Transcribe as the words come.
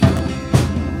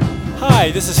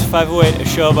Hi, this is 508, a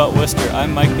show about Worcester.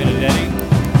 I'm Mike Benedetti.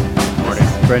 Morning.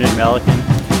 Brendan Melican.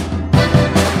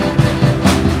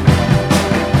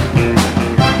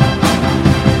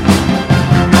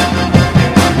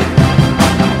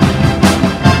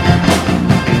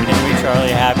 And we,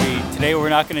 Charlie, happy. Today we're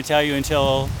not going to tell you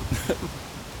until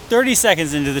 30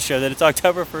 seconds into the show that it's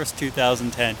October 1st,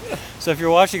 2010. So if you're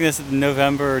watching this in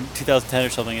November 2010 or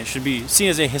something, it should be seen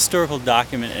as a historical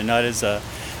document and not as a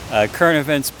current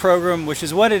events program, which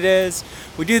is what it is.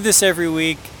 We do this every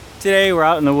week. Today we're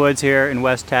out in the woods here in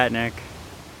West Tatnick.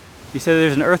 You said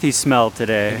there's an earthy smell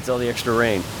today. It's all the extra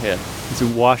rain. Yeah. It's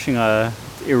washing,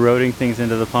 eroding things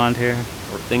into the pond here.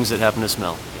 Or things that happen to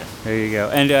smell. Yes. There you go.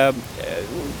 And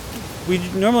we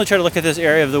normally try to look at this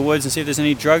area of the woods and see if there's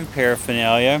any drug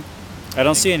paraphernalia. I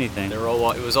don't see anything. It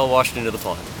was all washed into the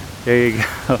pond. There you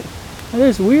go. Oh,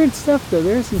 there's weird stuff though.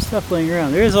 There's some stuff laying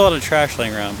around. There is a lot of trash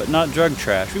laying around, but not drug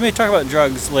trash. We may talk about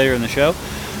drugs later in the show.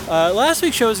 Last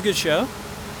week's show was a good show.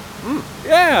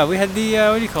 Yeah, we had the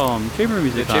what do you call them? Chamber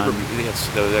music. Chamber music. Yes,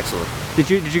 that was excellent. Did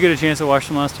you get a chance to watch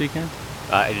them last weekend?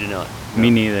 I did not. No. Me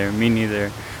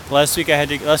neither. Last week I had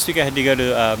to go to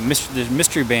the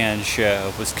Mystery Band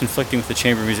show. It was conflicting with the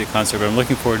chamber music concert, but I'm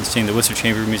looking forward to seeing the Worcester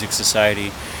Chamber Music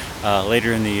Society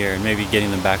later in the year and maybe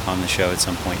getting them back on the show at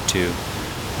some point too.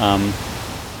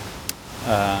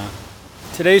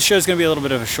 Today's show is going to be a little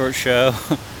bit of a short show,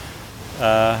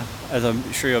 as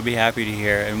I'm sure you'll be happy to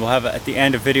hear. And we'll have at the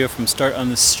end a video from Start on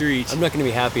the Street. I'm not going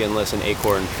to be happy unless an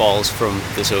acorn falls from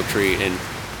this oak tree and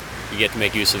you get to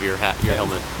make use of your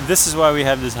helmet. This is why we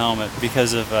have this helmet,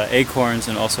 because of acorns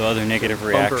and also other negative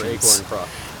reactions. Acorn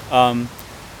crop.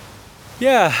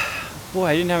 Yeah. Boy,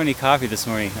 I didn't have any coffee this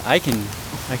morning. I can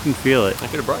feel it. I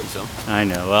could have brought you some. I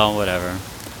know. Well, whatever.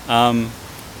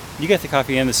 You got the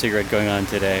coffee and the cigarette going on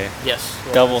today. Yes.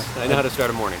 Double. I know how to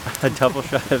start a morning. A double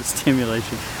shot of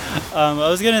stimulation. I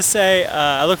was going to say,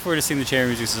 I look forward to seeing the Chamber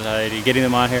Music Society, getting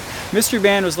them on here. Mystery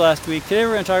Band was last week. Today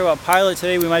we're going to talk about Pilot.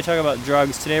 Today we might talk about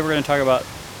drugs. Today we're going to talk about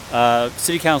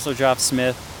City Councilor Joff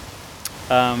Smith.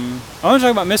 I want to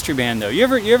talk about Mystery Band though. You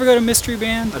ever go to Mystery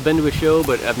Band? I've been to a show,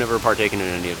 but I've never partaken in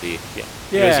any of the. Yeah.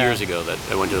 It was years ago that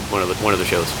I went to one of the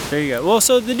shows. There you go. Well,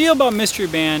 so the deal about Mystery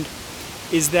Band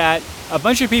is that a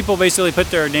bunch of people basically put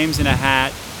their names in a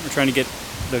hat. We're trying to get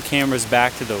the cameras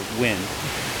back to the wind.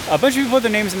 A bunch of people put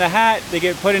their names in the hat. They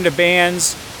get put into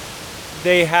bands.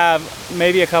 They have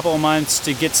maybe a couple of months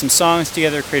to get some songs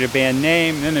together, create a band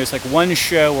name, and then there's like one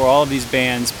show where all of these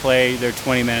bands play their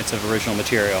 20 minutes of original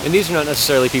material. And these are not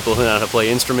necessarily people who know how to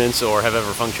play instruments or have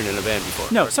ever functioned in a band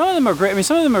before. No, some of them are great. I mean,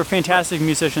 some of them are fantastic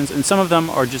musicians, and some of them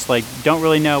are just like don't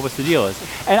really know what the deal is.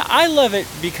 And I love it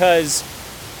because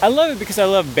I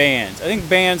love bands. I think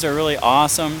bands are really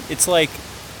awesome. It's like,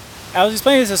 I was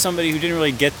explaining this to somebody who didn't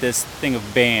really get this thing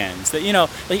of bands. That, you know,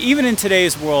 like even in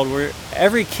today's world where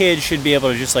every kid should be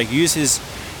able to just like use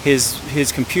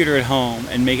his computer at home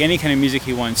and make any kind of music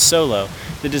he wants solo,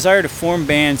 the desire to form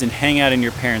bands and hang out in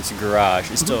your parents'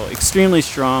 garage is still extremely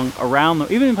strong around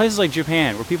even in places like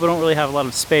Japan where people don't really have a lot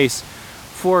of space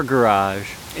for a garage.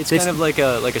 It's kind of like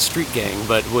a street gang,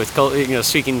 but with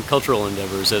seeking cultural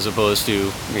endeavors as opposed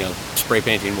to spray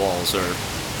painting walls or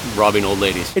robbing old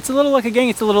ladies. It's a little like a gang.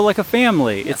 It's a little like a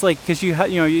family. Yeah. It's like because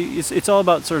it's all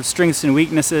about sort of strengths and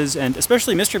weaknesses, and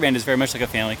especially Mystery Band is very much like a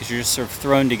family because you're just sort of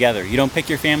thrown together. You don't pick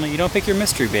your family. You don't pick your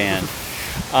Mystery Band.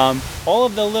 All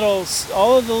of the little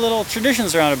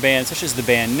traditions around a band, such as the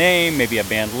band name, maybe a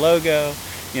band logo.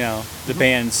 The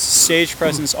band's stage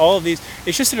presence, all of these,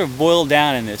 it's just sort of boiled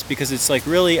down in this because it's like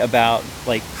really about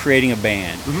like creating a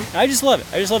band. And I just love it.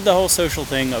 I just love the whole social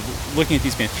thing of looking at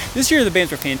these bands. This year the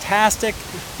bands were fantastic,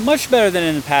 much better than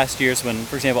in the past years when,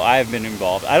 for example, I have been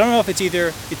involved. I don't know if it's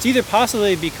either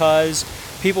possibly because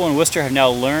people in Worcester have now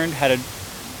learned how to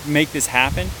make this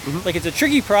happen. Like it's a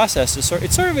tricky process to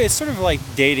it's sort of like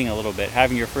dating a little bit,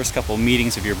 having your first couple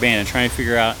meetings of your band and trying to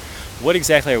figure out what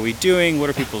exactly are we doing? What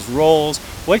are people's roles?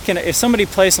 If somebody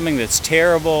plays something that's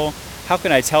terrible, how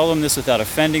can I tell them this without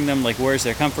offending them? Like, where's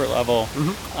their comfort level?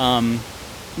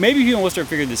 Maybe people in Worcester have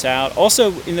figured this out.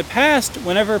 Also, in the past,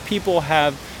 whenever people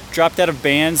have dropped out of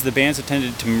bands, the bands have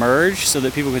tended to merge so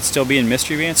that people could still be in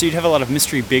mystery bands. So you'd have a lot of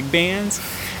mystery big bands.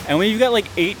 And when you've got like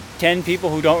 8-10 people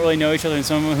who don't really know each other and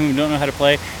some of whom don't know how to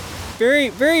play, very,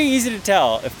 very easy to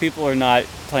tell if people are not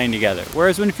playing together.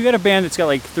 Whereas if you got a band that's got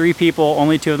like 3 people,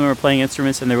 only 2 of them are playing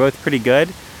instruments and they're both pretty good,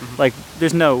 like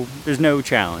there's no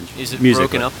challenge. Is it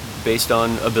broken up based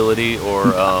on ability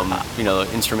or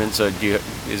instruments?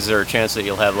 Is there a chance that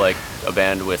you'll have like a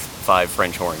band with 5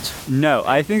 French horns? No,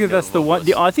 I think that's the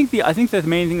one. I think the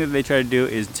main thing that they try to do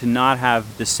is to not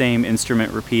have the same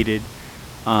instrument repeated.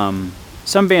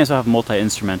 some bands will have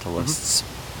multi-instrumentalists,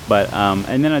 but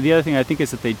and then the other thing I think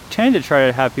is that they tend to try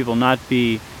to have people not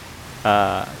be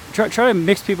try to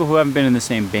mix people who haven't been in the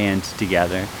same band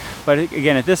together. But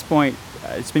again, at this point,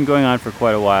 it's been going on for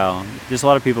quite a while. There's a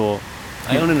lot of people.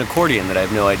 I own an accordion that I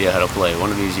have no idea how to play. One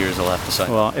of these years I'll have to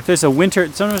sign. Well, if there's a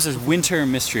winter, sometimes there's winter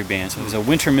mystery band. So if there's a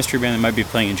winter mystery band that might be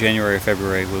playing in January or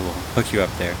February, we will hook you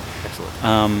up there. Excellent.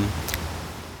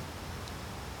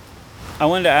 I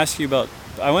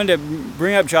wanted to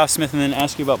bring up Josh Smith and then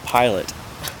ask you about Pilot.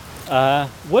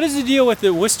 What is the deal with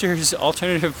the Worcester's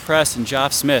alternative press and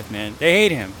Josh Smith, man? They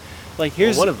hate him. Like,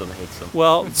 here's one of them hates him.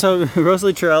 Well, so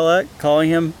Rosalie Trella calling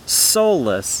him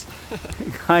soulless,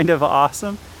 kind of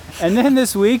awesome. And then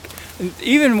this week,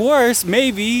 even worse,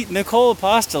 maybe Nicole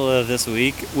Apostolo this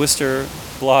week, Worcester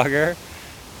blogger,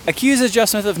 accuses Josh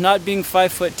Smith of not being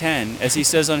 5'10", as he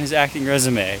says on his acting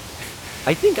resume.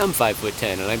 I think I'm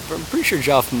 5'10", and I'm pretty sure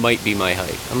Joff might be my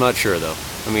height. I'm not sure though.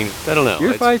 I mean, I don't know.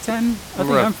 You're 5'10"? I think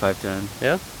I'm 5'10".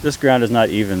 Yeah? This ground is not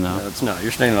even though. No, it's not.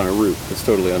 You're standing on a roof. It's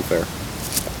totally unfair.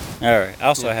 Alright,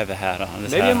 also I have a hat on.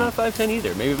 Maybe I'm not 5'10"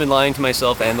 either. Maybe I've been lying to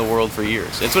myself and the world for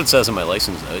years. It's what it says on my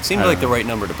license though. It seemed like the right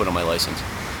number to put on my license.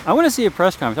 I want to see a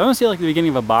press conference. I want to see like the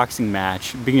beginning of a boxing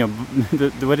match. What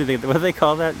do they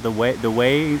call that? The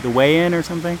weigh-in or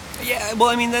something? Yeah, well,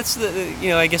 I mean that's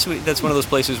I guess that's one of those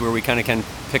places where we kind of can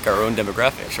pick our own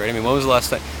demographics, right? I mean, when was the last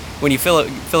time when you fill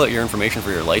out your information for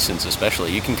your license,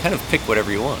 especially, you can kind of pick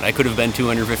whatever you want. I could have been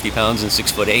 250 pounds and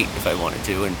 6'8" if I wanted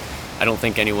to, and I don't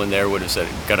think anyone there would have said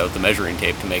got out the measuring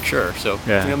tape to make sure. So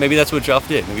maybe that's what Joff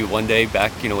did. Maybe one day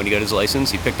back, when he got his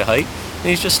license, he picked a height and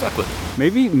he's just stuck with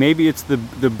it. Maybe it's the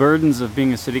burdens of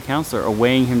being a city councilor are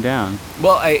weighing him down.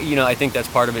 Well, I think that's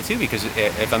part of it too, because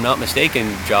if I'm not mistaken,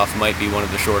 Joff might be one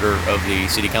of the shorter of the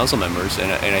city council members,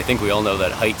 and I think we all know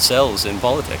that height sells in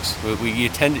politics. You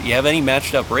have any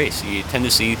matched up race, you tend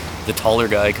to see the taller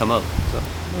guy come up. So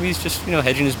maybe he's just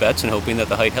hedging his bets and hoping that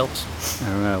the height helps. I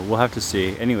don't know. We'll have to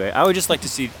see. Anyway,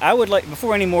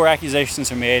 before any more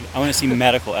accusations are made, I want to see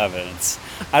medical evidence.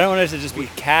 I don't want it to just be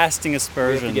casting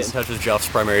aspersions. We have to get in touch with Joff's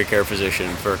primary care physician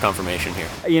for confirmation here.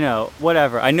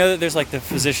 Whatever. I know that there's like the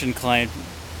physician-client,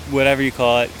 whatever you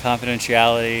call it,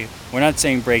 confidentiality. We're not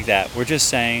saying break that. We're just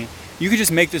saying you could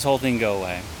just make this whole thing go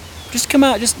away. Just come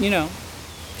out, just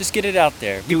get it out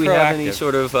there. Do we have any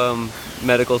sort of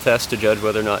medical test to judge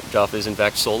whether or not Joff is in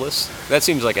fact soulless? That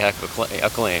seems like a heck of a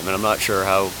claim, and I'm not sure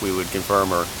how we would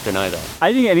confirm or deny that.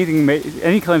 I think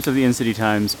any claims of the In-City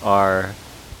Times are...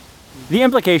 The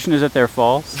implication is that they're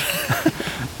false.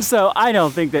 So I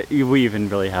don't think that we even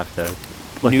really have to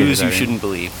look into that. News you shouldn't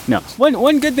believe. No.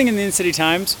 One good thing in the In-City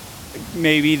Times,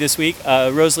 maybe this week,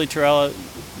 Rosalie Trella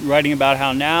writing about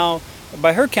how now,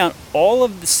 by her count, all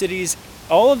of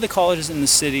the colleges in the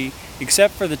city,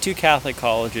 except for the two Catholic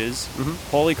colleges,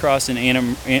 Holy Cross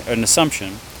and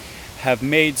Assumption, have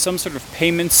made some sort of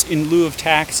payments in lieu of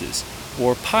taxes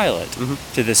or pilot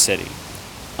to the city.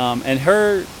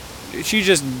 She's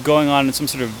just going on in some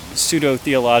sort of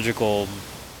pseudo-theological,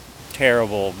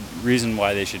 terrible reason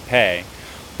why they should pay.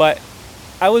 But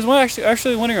I was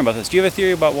actually wondering about this. Do you have a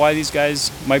theory about why these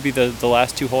guys might be the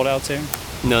last two holdouts here?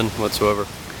 None whatsoever.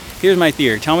 Here's my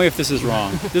theory. Tell me if this is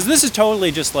wrong. This is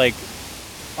totally just like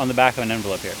on the back of an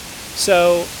envelope here.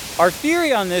 So our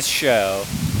theory on this show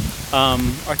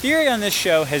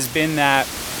has been that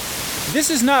this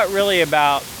is not really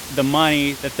about the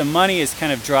money, that the money is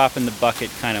kind of drop in the bucket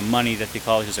kind of money that the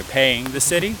colleges are paying the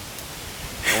city.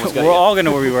 We're all going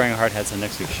to be wearing hard hats on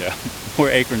next week's show, where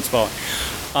acorns fall.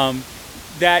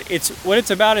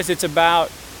 It's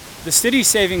about the city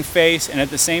saving face, and at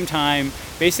the same time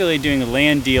basically doing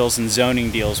land deals and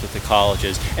zoning deals with the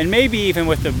colleges, and maybe even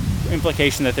with the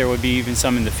implication that there would be even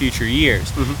some in the future years.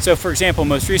 So for example,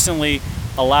 most recently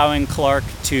allowing Clark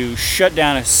to shut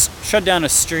down a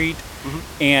street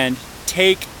and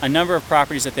take a number of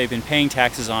properties that they've been paying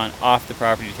taxes on off the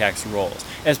property tax rolls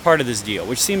as part of this deal,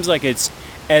 which seems like it's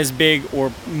as big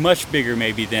or much bigger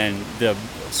maybe than the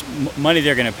money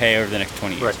they're going to pay over the next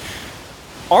 20 years. Right.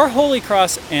 Are Holy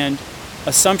Cross and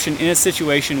Assumption in a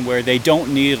situation where they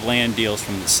don't need land deals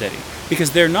from the city? Because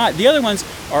they're not. The other ones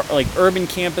are like urban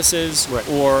campuses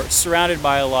or surrounded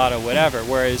by a lot of whatever,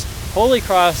 whereas Holy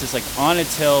Cross is like on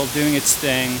its hill doing its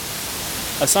thing.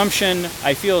 Assumption,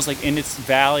 I feel, is like in its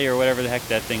valley or whatever the heck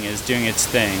that thing is, doing its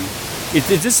thing.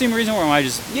 Does this seem reasonable, or am I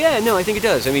just... Yeah, no, I think it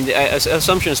does. I mean,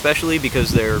 Assumption especially, because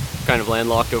they're kind of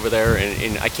landlocked over there,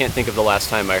 and I can't think of the last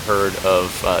time I heard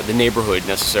of the neighborhood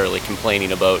necessarily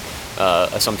complaining about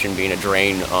Assumption being a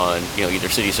drain on either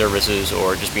city services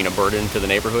or just being a burden to the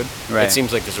neighborhood. Right. It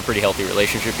seems like there's a pretty healthy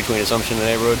relationship between Assumption and the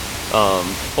neighborhood.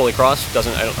 Holy Cross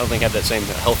doesn't, I don't think, have that same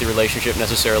healthy relationship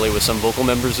necessarily with some vocal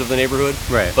members of the neighborhood.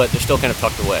 Right. But they're still kind of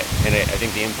tucked away, and I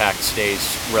think the impact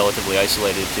stays relatively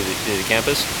isolated to the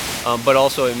campus. But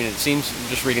also, I mean, it seems,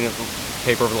 just reading the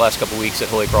paper over the last couple of weeks, that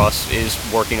Holy Cross is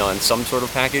working on some sort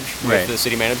of package with the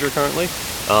city manager currently.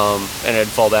 And I'd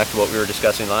fall back to what we were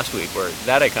discussing last week, where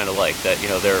that I kind of like, that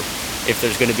if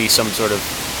there's going to be some sort of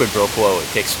quid pro quo,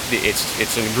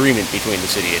 it's an agreement between the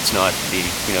city. It's not the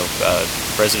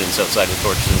residents outside with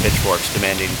torches and pitchforks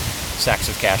demanding sacks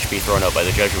of cash be thrown out by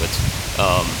the Jesuits.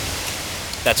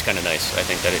 That's kind of nice. I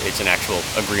think that it's an actual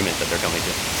agreement that they're coming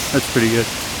to. That's pretty good.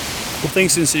 Well,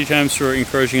 thanks in City Times for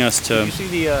encouraging us to... Did you see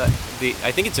the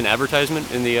I think it's an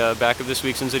advertisement in the back of this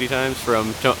week's in City Times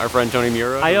from our friend Tony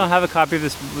Mura? I don't have a copy of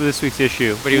this week's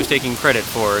issue. But he was taking credit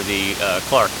for the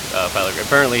Clark pilot.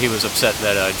 Apparently he was upset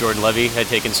that Jordan Levy had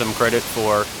taken some credit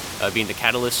for being the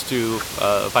catalyst to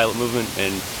a pilot movement,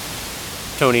 and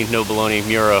Tony No Baloney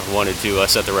Mura wanted to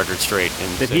set the record straight.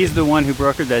 And that he's the one who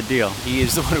brokered that deal. He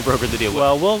is the one who brokered the deal.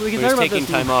 Well, we can talk about this. He was taking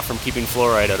time off from keeping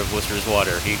fluoride out of Worcester's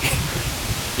water. He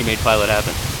made pilot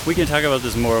happen. We can talk about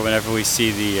this more whenever we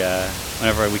see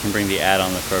whenever we can bring the ad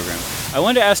on the program. I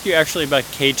wanted to ask you actually about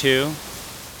K2,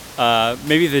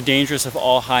 maybe the dangerous of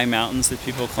all high mountains that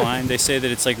people climb. They say that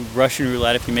it's like Russian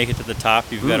roulette. If you make it to the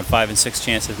top, you've got a 5 in 6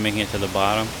 chance of making it to the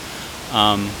bottom.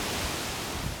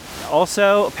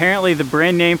 Also, apparently the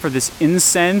brand name for this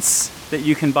incense that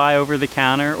you can buy over the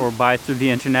counter or buy through the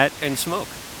internet. And smoke.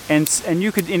 And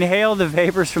you could inhale the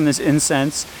vapors from this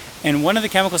incense. And one of the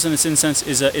chemicals in this incense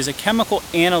is a chemical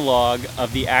analog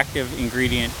of the active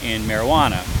ingredient in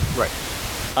marijuana. Right.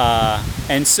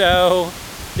 And so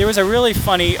there was a really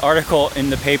funny article in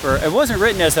the paper. It wasn't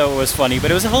written as though it was funny, but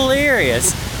it was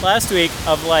hilarious last week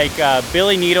of like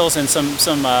Billy Needles and some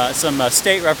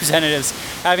state representatives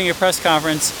having a press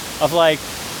conference of like,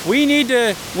 we need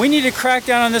to crack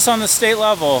down on this on the state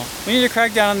level. We need to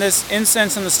crack down on this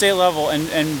incense on the state level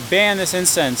and ban this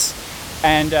incense.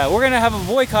 And we're going to have a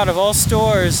boycott of all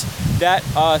stores that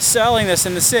are selling this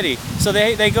in the city. So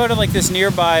they go to like this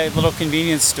nearby little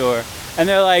convenience store, and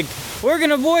they're like, we're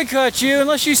going to boycott you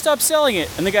unless you stop selling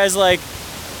it. And the guy's like,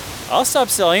 I'll stop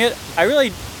selling it. I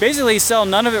really basically sell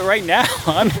none of it right now.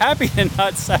 I'm happy to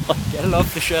not sell it. Get it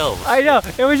off the shelves. I know.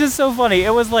 It was just so funny. It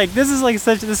was like, this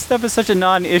stuff is such a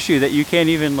non-issue that you can't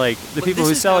even, like, the people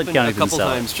who sell it can't even sell it. A couple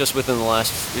times just within the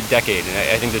last decade, and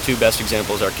I think the two best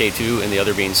examples are K2 and the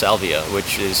other being Salvia,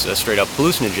 which is a straight up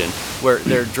hallucinogen, where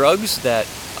they're drugs that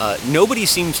nobody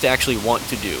seems to actually want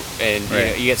to do. And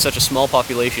right. you get such a small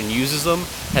population uses them,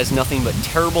 has nothing but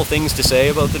terrible things to say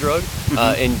about the drug,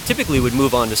 and typically would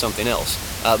move on to something else.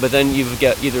 But then you've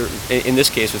got either, in this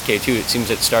case with K2, it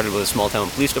seems it started with a small town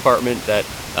police department that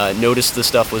noticed the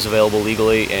stuff was available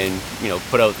legally and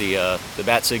put out the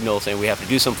bat signal saying we have to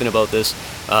do something about this.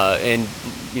 And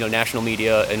national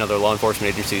media and other law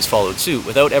enforcement agencies followed suit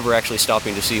without ever actually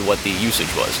stopping to see what the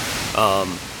usage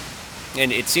was.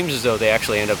 And it seems as though they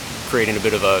actually end up creating a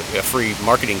bit of a free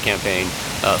marketing campaign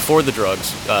for the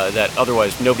drugs that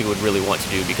otherwise nobody would really want to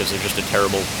do because they're just a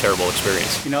terrible, terrible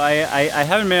experience. I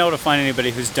haven't been able to find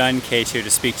anybody who's done K2 to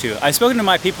speak to. I've spoken to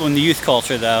my people in the youth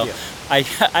culture, though. Yeah.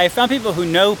 I found people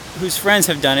whose friends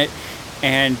have done it,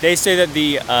 and they say that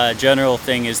the general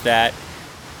thing is that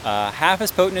half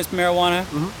as potent as marijuana,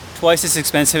 twice as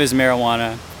expensive as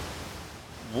marijuana.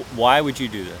 Why would you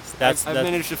do this? I've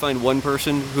managed to find one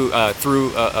person who,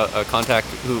 through a contact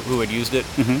who had used it,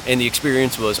 and the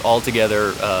experience was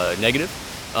altogether negative.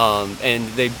 And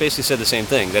they basically said the same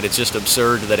thing, that it's just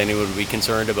absurd that anyone would be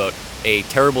concerned about a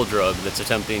terrible drug that's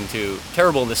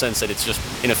terrible in the sense that it's just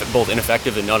both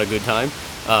ineffective and not a good time,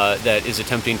 that is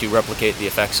attempting to replicate the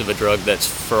effects of a drug that's,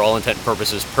 for all intent and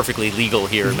purposes, perfectly legal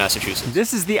here in Massachusetts.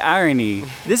 This is the irony.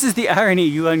 This is the irony,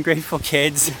 you ungrateful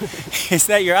kids, is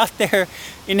that you're out there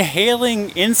inhaling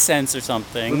incense or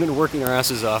something. We've been working our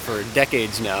asses off for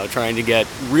decades now, trying to get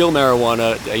real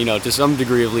marijuana, to some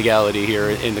degree of legality here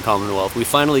in the Commonwealth. We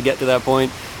finally get to that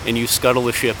point, and you scuttle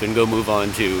the ship and go move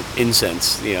on to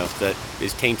incense, that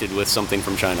is tainted with something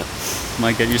from China.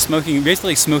 My God, you're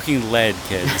basically smoking lead,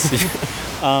 kids.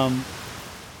 I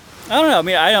don't know. I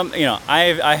mean,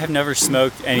 I have never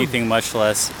smoked anything, much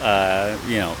less,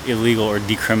 illegal or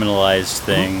decriminalized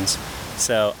things.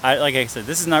 So, like I said,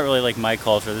 this is not really like my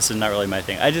culture. This is not really my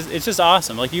thing. It's just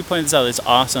awesome. Like you pointed this out, it's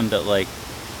awesome that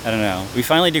we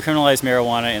finally decriminalized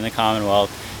marijuana in the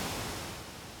Commonwealth.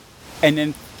 And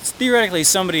then theoretically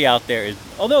somebody out there is,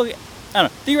 although, I don't know,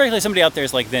 theoretically somebody out there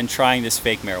is like then trying this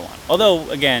fake marijuana. Although,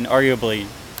 again, arguably,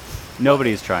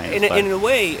 nobody's trying it. In a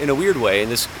way, in a weird way,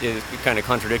 and this kind of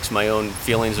contradicts my own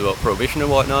feelings about prohibition and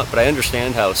whatnot, but I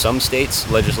understand how some states'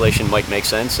 legislation might make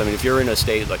sense. I mean, if you're in a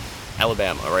state like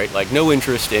Alabama, right, like no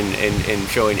interest in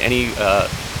showing any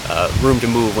room to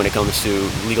move when it comes to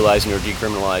legalizing or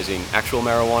decriminalizing actual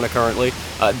marijuana currently,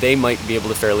 they might be able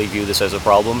to fairly view this as a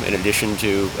problem in addition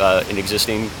to an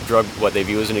existing drug, what they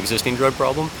view as an existing drug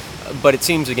problem. But it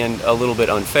seems, again, a little bit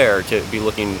unfair to be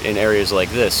looking in areas like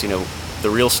this, you know, the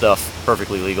real stuff,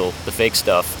 perfectly legal. The fake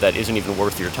stuff that isn't even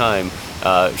worth your time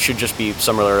should just be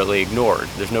summarily ignored.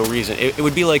 There's no reason. It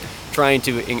would be like trying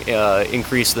to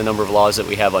increase the number of laws that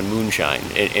we have on moonshine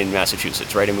in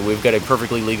Massachusetts, right? I mean, we've got a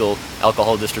perfectly legal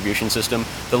alcohol distribution system.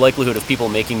 The likelihood of people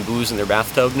making booze in their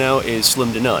bathtub now is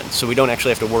slim to none. So we don't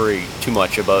actually have to worry too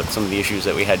much about some of the issues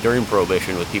that we had during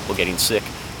Prohibition with people getting sick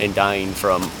and dying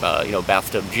from,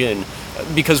 bathtub gin,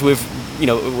 because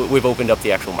we've opened up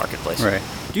the actual marketplace. Right.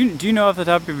 Do you know off the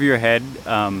top of your head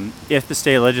if the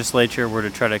state legislature were to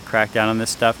try to crack down on this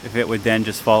stuff, if it would then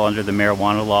just fall under the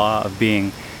marijuana law of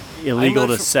being illegal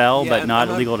to sell but not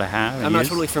illegal to have? I'm not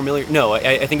totally familiar. No,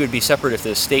 I think it would be separate if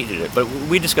the state did it. But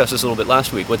we discussed this a little bit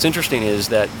last week. What's interesting is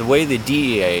that the way the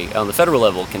DEA on the federal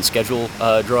level can schedule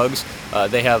drugs,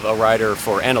 they have a rider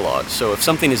for analogs. So if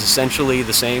something is essentially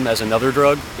the same as another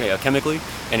drug, chemically,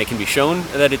 and it can be shown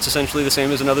that it's essentially the same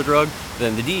as another drug,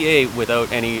 then the DEA,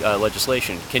 without any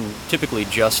legislation, can typically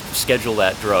just schedule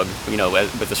that drug,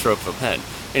 with the stroke of a pen.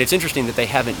 And it's interesting that they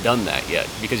haven't done that yet,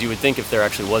 because you would think if there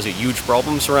actually was a huge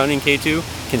problem surrounding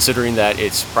K2, considering that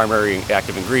its primary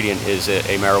active ingredient is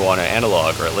a marijuana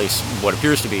analog, or at least what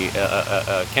appears to be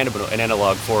an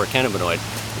analog for a cannabinoid,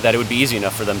 that it would be easy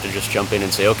enough for them to just jump in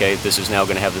and say, okay, this is now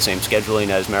going to have the same scheduling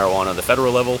as marijuana on the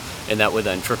federal level, and that would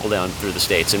then trickle down through the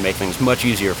states and make things much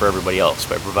easier for everybody else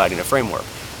by providing a framework.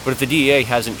 But if the DEA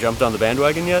hasn't jumped on the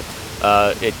bandwagon yet,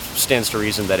 it stands to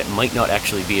reason that it might not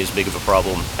actually be as big of a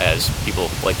problem as people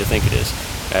like to think it is.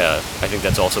 I think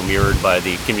that's also mirrored by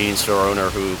the convenience store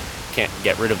owner who can't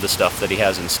get rid of the stuff that he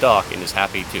has in stock and is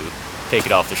happy to take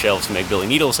it off the shelves to make Billy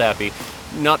Needles happy,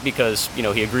 not because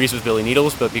he agrees with Billy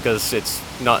Needles, but because it's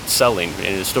not selling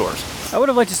in his stores. I would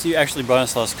have liked to see actually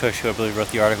Bronislaus Kush, who I believe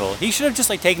wrote the article. He should have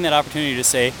just taken that opportunity to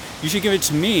say, you should give it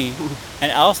to me,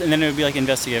 and then it would be like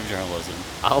investigative journalism.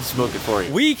 I'll smoke it for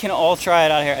you. We can all try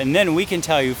it out here, and then we can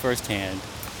tell you firsthand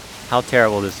how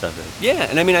terrible this stuff is. Yeah,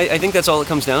 and I mean, I think that's all it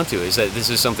comes down to, is that this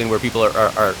is something where people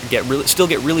still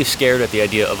get really scared at the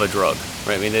idea of a drug,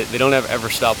 right? I mean, they don't ever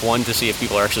stop, one, to see if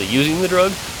people are actually using the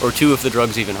drug, or two, if the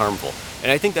drug's even harmful.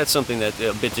 And I think that's something that's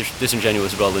a bit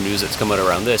disingenuous about all the news that's come out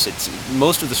around this.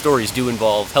 Most of the stories do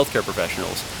involve healthcare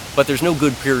professionals, but there's no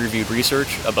good peer-reviewed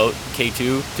research about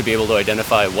K2 to be able to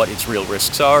identify what its real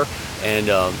risks are and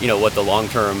what the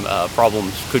long-term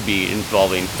problems could be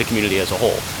involving the community as a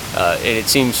whole. And it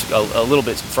seems a little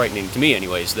bit frightening to me,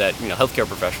 anyways, that healthcare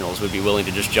professionals would be willing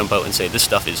to just jump out and say this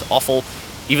stuff is awful,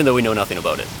 even though we know nothing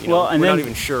about it. We're not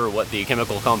even sure what the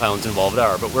chemical compounds involved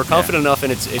are, but we're confident enough in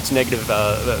its negative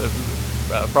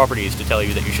properties to tell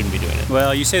you that you shouldn't be doing it.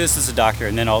 Well, you say this as a doctor,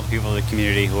 and then all the people in the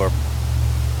community who are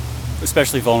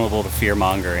especially vulnerable to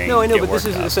fear-mongering. No, I know, but this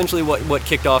is essentially what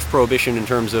kicked off Prohibition in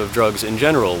terms of drugs in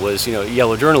general, was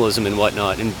yellow journalism and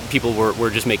whatnot, and people were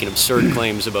just making absurd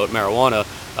claims about marijuana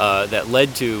that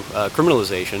led to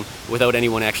criminalization without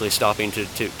anyone actually stopping to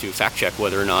fact-check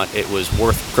whether or not it was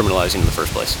worth criminalizing in the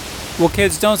first place. Well,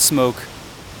 kids, don't smoke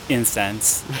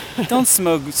incense. Don't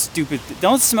smoke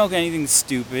anything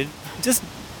stupid. Just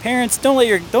parents,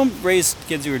 don't raise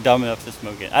kids who are dumb enough to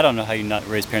smoke it. I don't know how you not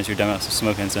raise parents who are dumb enough to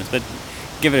smoke incense, but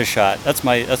give it a shot. That's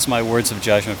my words of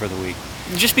judgment for the week.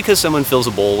 Just because someone fills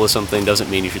a bowl with something doesn't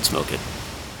mean you should smoke it.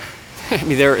 I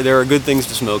mean, there are good things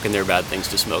to smoke and there are bad things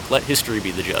to smoke. Let history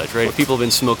be the judge, right? If people have been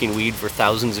smoking weed for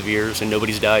thousands of years and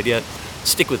nobody's died yet,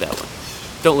 stick with that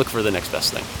one. Don't look for the next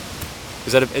best thing.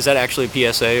 Is that actually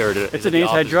a PSA, or it's an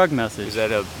anti-drug message? Is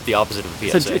that the opposite of a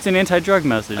PSA? It's an anti-drug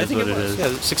message. I think it is.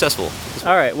 Yeah, successful.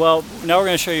 All right. Well, now we're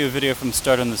going to show you a video from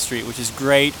Start on the Street, which is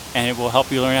great, and it will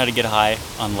help you learn how to get high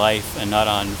on life and not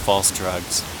on false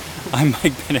drugs. I'm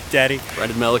Mike Benedetti.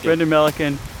 Brendan Melican. Brendan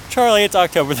Melican. Charlie, it's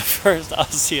October the 1st. I'll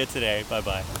see you today.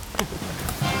 Bye-bye.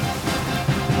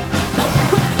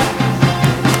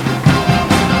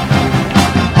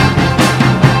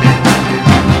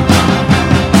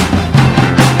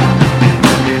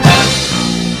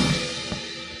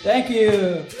 Thank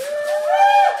you.